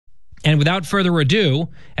And without further ado,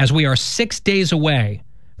 as we are 6 days away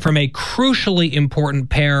from a crucially important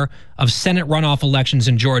pair of Senate runoff elections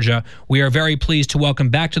in Georgia, we are very pleased to welcome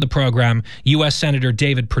back to the program U.S. Senator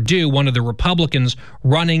David Perdue, one of the Republicans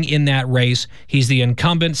running in that race. He's the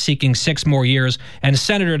incumbent seeking 6 more years. And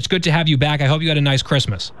Senator, it's good to have you back. I hope you had a nice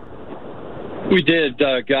Christmas. We did,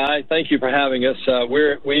 Guy. Thank you for having us. For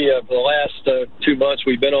the last 2 months,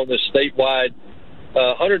 we've been on this statewide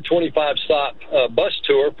 125-stop bus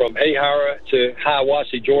tour from Ahara to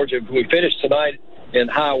Hiawassee, Georgia. We finished tonight in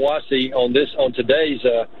Hiawassee on today's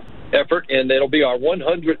effort, and it'll be our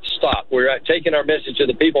 100th stop. We're taking our message to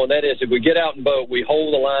the people, and that is if we get out and vote, we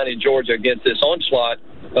hold the line in Georgia against this onslaught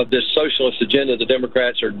of this socialist agenda the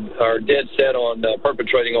Democrats are dead set on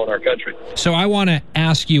perpetrating on our country. So I want to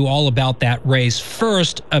ask you all about that race.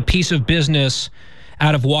 First, a piece of business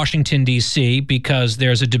out of Washington, D.C., because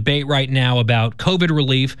there's a debate right now about COVID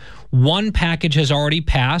relief. One package has already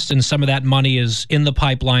passed, and some of that money is in the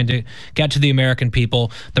pipeline to get to the American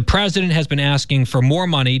people. The president has been asking for more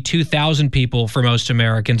money, 2,000 people for most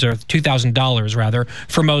Americans, or $2,000 rather,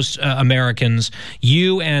 for most Americans.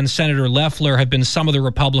 You and Senator Loeffler have been some of the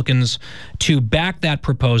Republicans to back that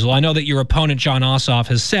proposal. I know that your opponent, Jon Ossoff,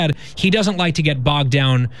 has said he doesn't like to get bogged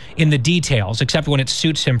down in the details, except when it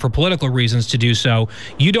suits him for political reasons to do so.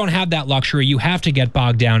 You don't have that luxury. You have to get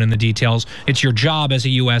bogged down in the details. It's your job as a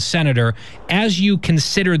U.S. Senator. As you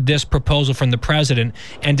considered this proposal from the president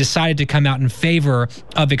and decided to come out in favor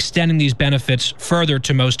of extending these benefits further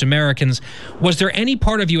to most Americans, was there any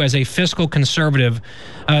part of you as a fiscal conservative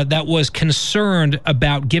that was concerned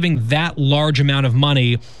about giving that large amount of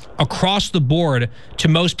money across the board to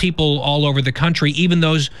most people all over the country, even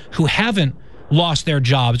those who haven't lost their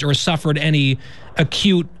jobs or suffered any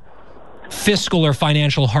acute fiscal or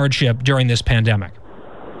financial hardship during this pandemic?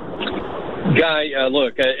 Guy,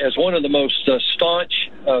 look, as one of the most staunch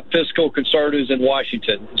fiscal conservatives in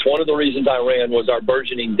Washington, it's one of the reasons I ran was our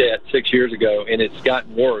burgeoning debt 6 years ago, and it's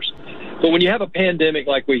gotten worse. But when you have a pandemic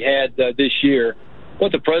like we had this year,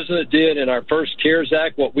 what the president did in our first CARES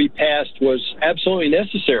Act, what we passed, was absolutely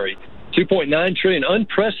necessary. $2.9 trillion,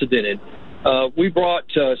 unprecedented. We brought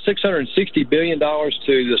 $660 billion to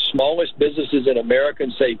the smallest businesses in America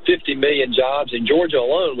and saved 50 million jobs. In Georgia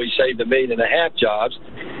alone, we saved 1.5 million jobs.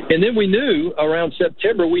 And then we knew around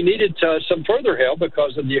September we needed some further help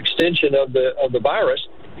because of the extension of the virus.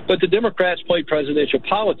 But the Democrats played presidential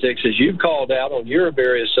politics, as you've called out on your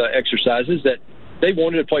various exercises, that they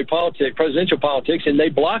wanted to play presidential politics, and they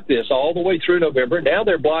blocked this all the way through November. Now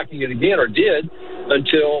they're blocking it again, or did,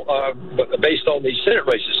 until based on these Senate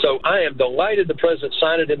races. So I am delighted the president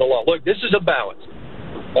signed it into law. Look, this is a balance.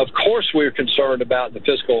 Of course we're concerned about the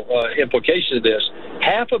fiscal implications of this.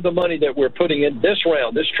 Half of the money that we're putting in this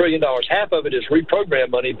round, this $1 trillion, half of it is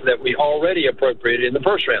reprogram money that we already appropriated in the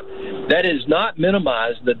first round. That is not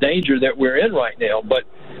minimize the danger that we're in right now, but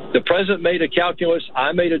the president made a calculus.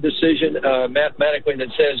 I made a decision mathematically that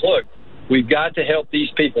says, look, we've got to help these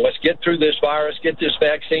people. Let's get through this virus, get this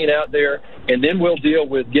vaccine out there, and then we'll deal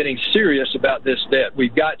with getting serious about this debt.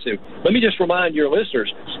 We've got to. Let me just remind your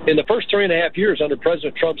listeners, in the first 3.5 years under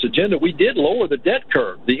President Trump's agenda, we did lower the debt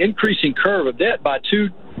curve, the increasing curve of debt, by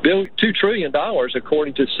 $2 trillion,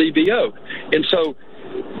 according to CBO. And so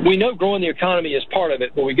we know growing the economy is part of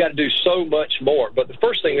it, but we've got to do so much more. But the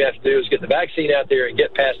first thing we have to do is get the vaccine out there and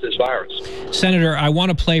get past this virus. Senator, I want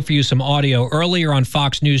to play for you some audio. Earlier on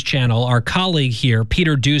Fox News Channel, our colleague here,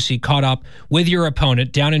 Peter Doocy, caught up with your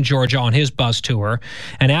opponent down in Georgia on his bus tour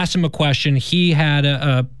and asked him a question. He had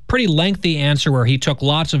a pretty lengthy answer where he took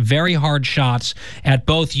lots of very hard shots at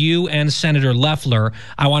both you and Senator Loeffler.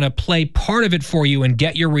 I want to play part of it for you and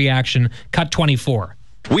get your reaction. Cut 24.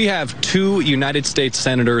 We have 2 United States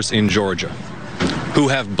senators in Georgia who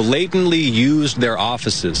have blatantly used their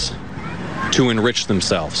offices to enrich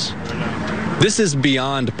themselves. This is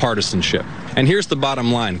beyond partisanship. And here's the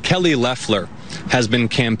bottom line. Kelly Loeffler has been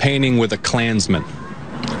campaigning with a Klansman.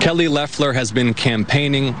 Kelly Loeffler has been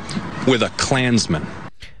campaigning with a Klansman.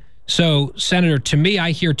 So, Senator, to me,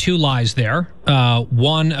 I hear 2 lies there.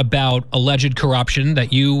 One about alleged corruption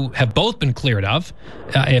that you have both been cleared of,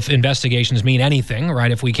 if investigations mean anything,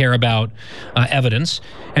 right, if we care about evidence.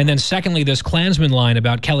 And then secondly, this Klansman line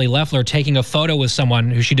about Kelly Loeffler taking a photo with someone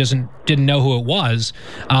who she didn't know who it was.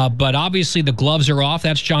 But obviously the gloves are off.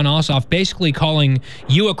 That's Jon Ossoff basically calling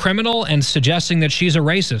you a criminal and suggesting that she's a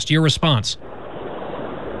racist. Your response?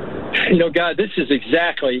 You know, Guy, this is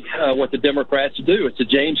exactly what the Democrats do. It's a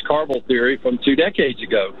James Carville theory from 2 decades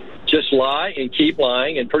ago. Just lie and keep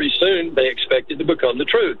lying, and pretty soon they expect it to become the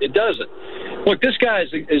truth. It doesn't. Look, this guy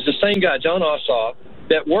is the same guy, Jon Ossoff,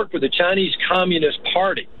 that worked with the Chinese Communist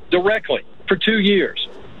Party directly for 2 years.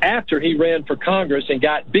 after he ran for Congress and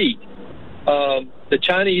got beat. The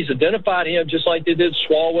Chinese identified him just like they did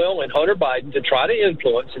Swalwell and Hunter Biden to try to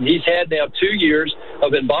influence, and he's had now 2 years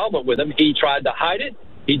of involvement with him. He tried to hide it.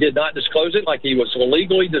 He did not disclose it like he was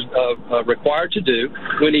legally required to do.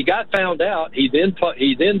 When he got found out, he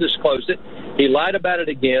then disclosed it. He lied about it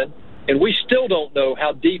again, and we still don't know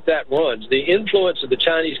how deep that runs. The influence of the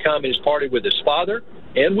Chinese Communist Party with his father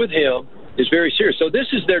and with him is very serious. So this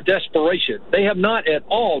is their desperation. They have not at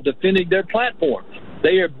all defended their platform.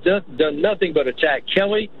 They have done nothing but attack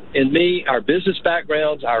Kelly and me, our business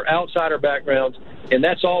backgrounds, our outsider backgrounds, and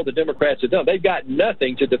that's all the Democrats have done. They've got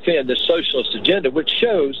nothing to defend this socialist agenda, which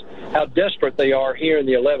shows how desperate they are here in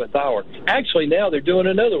the 11th hour. Actually, now they're doing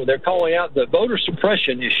another one. They're calling out the voter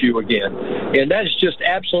suppression issue again, and that is just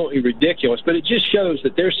absolutely ridiculous. But it just shows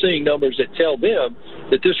that they're seeing numbers that tell them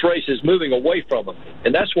that this race is moving away from them,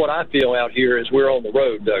 and that's what I feel out here as we're on the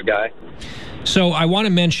road, Guy. So I want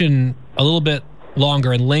to mention a little bit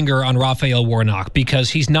longer and linger on Raphael Warnock, because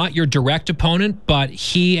he's not your direct opponent, but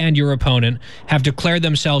he and your opponent have declared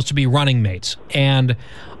themselves to be running mates. And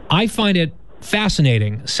I find it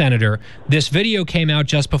fascinating, Senator. This video came out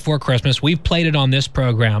just before Christmas. We've played it on this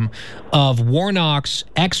program of Warnock's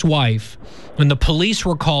ex-wife. When the police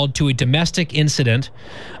were called to a domestic incident,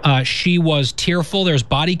 she was tearful. There's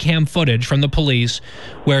body cam footage from the police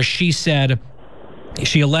where she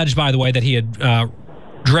alleged, by the way, that he had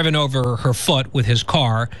driven over her foot with his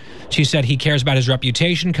car. She said he cares about his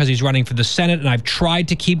reputation because he's running for the Senate, and I've tried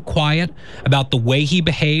to keep quiet about the way he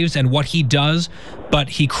behaves and what he does, but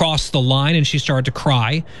he crossed the line, and she started to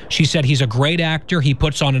cry. She said he's a great actor. He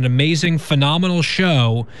puts on an amazing, phenomenal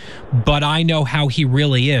show, but I know how he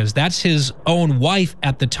really is. That's his own wife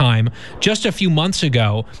at the time. Just a few months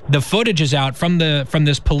ago, the footage is out from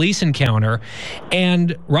this police encounter,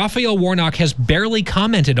 and Raphael Warnock has barely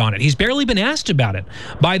commented on it. He's barely been asked about it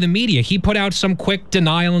by the media. He put out some quick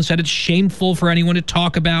denial and said it's shameful for anyone to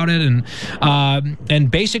talk about it,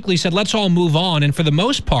 and basically said, let's all move on. And for the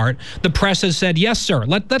most part, the press has said, yes, sir,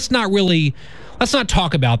 let's not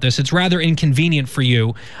talk about this. It's rather inconvenient for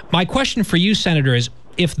you. My question for you, Senator, is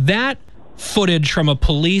if that footage from a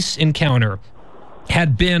police encounter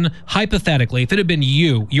had been, hypothetically, if it had been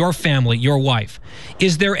you, your family, your wife,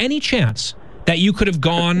 is there any chance that you could have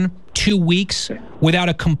gone 2 weeks without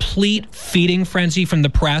a complete feeding frenzy from the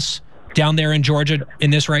press down there in Georgia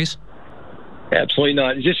in this race? Absolutely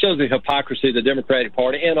not. It just shows the hypocrisy of the Democratic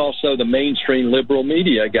Party and also the mainstream liberal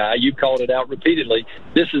media, Guy. You called it out repeatedly.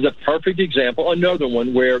 This is a perfect example, another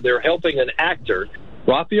one where they're helping an actor.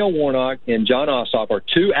 Raphael Warnock and Jon Ossoff are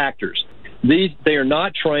two actors. They are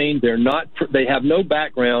not trained. They have no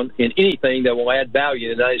background in anything that will add value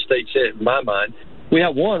in the United States, in my mind. We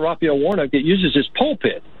have one, Raphael Warnock, that uses his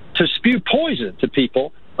pulpit to spew poison to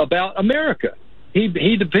people about America. He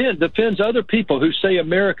defends other people who say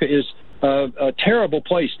America is a terrible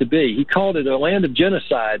place to be. He called it a land of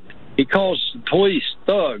genocide. He calls police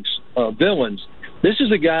thugs, villains. This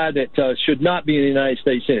is a guy that should not be in the United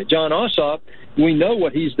States Senate. Jon Ossoff, we know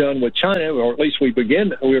what he's done with China, or at least we're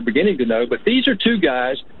beginning to know. But these are two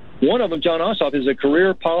guys. One of them, Jon Ossoff, is a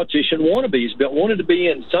career politician wannabe. He's wanted to be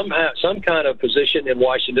in some kind of position in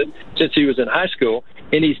Washington since he was in high school,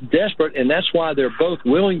 and he's desperate, and that's why they're both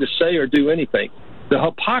willing to say or do anything. The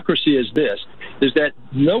hypocrisy is this, is that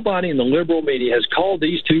nobody in the liberal media has called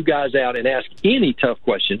these two guys out and asked any tough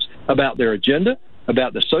questions about their agenda,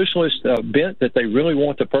 about the socialist bent that they really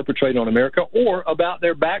want to perpetrate on America, or about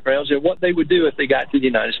their backgrounds and what they would do if they got to the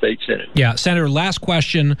United States Senate. Yeah, Senator, last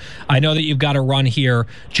question. I know that you've got to run here.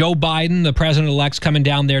 Joe Biden, the president-elect's coming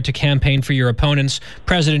down there to campaign for your opponents.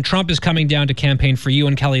 President Trump is coming down to campaign for you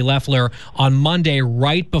and Kelly Loeffler on Monday,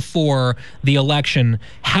 right before the election.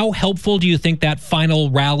 How helpful do you think that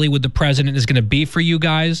final rally with the president is going to be for you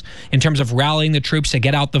guys in terms of rallying the troops to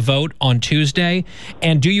get out the vote on Tuesday?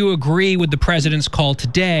 And do you agree with the president's call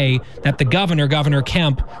today that the Governor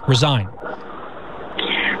Kemp, resign?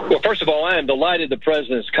 Well, first of all, I am delighted the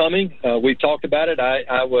president's coming. We've talked about it.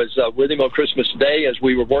 I was with him on Christmas Day as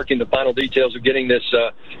we were working the final details of getting this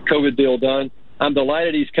COVID bill done. I'm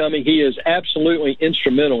delighted he's coming. He is absolutely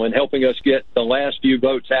instrumental in helping us get the last few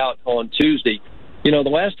votes out on Tuesday. You know, the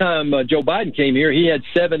last time Joe Biden came here, he had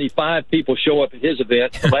 75 people show up at his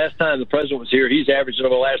event. The last time the president was here, he's averaging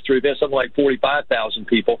over the last three events something like 45,000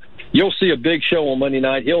 people. You'll see a big show on Monday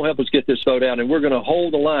night. He'll help us get this vote out, and we're going to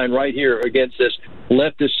hold the line right here against this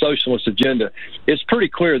leftist socialist agenda. It's pretty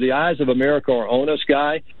clear the eyes of America are on us,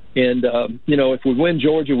 Guy. And, you know, if we win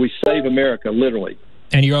Georgia, we save America, literally.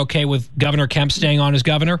 And you're okay with Governor Kemp staying on as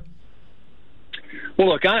governor? Well,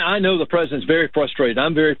 look, I know the president's very frustrated.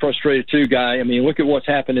 I'm very frustrated too, Guy. I mean, look at what's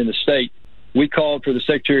happened in the state. We called for the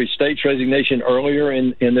Secretary of State's resignation earlier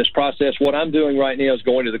in this process. What I'm doing right now is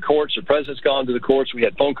going to the courts. The president's gone to the courts. We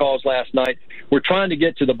had phone calls last night. We're trying to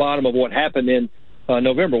get to the bottom of what happened in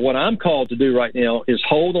November. What I'm called to do right now is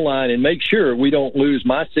hold the line and make sure we don't lose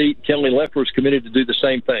my seat. Kelly Loeffler is committed to do the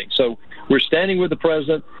same thing. So we're standing with the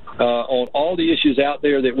president on all the issues out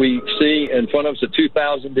there that we see in front of us, the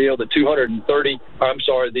 2000 deal, the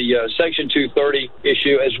Section 230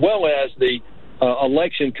 issue, as well as the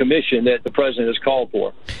election commission that the president has called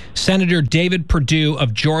for. Senator David Perdue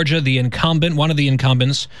of Georgia, the incumbent, one of the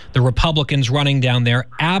incumbents, the Republicans running down there,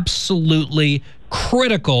 absolutely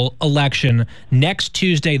critical election next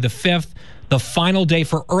Tuesday, the 5th. The final day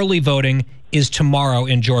for early voting is tomorrow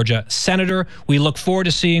in Georgia. Senator, we look forward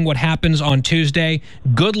to seeing what happens on Tuesday.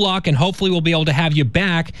 Good luck, and hopefully we'll be able to have you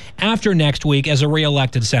back after next week as a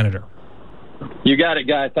re-elected senator. You got it,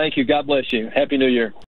 Guy. Thank you. God bless you. Happy New Year.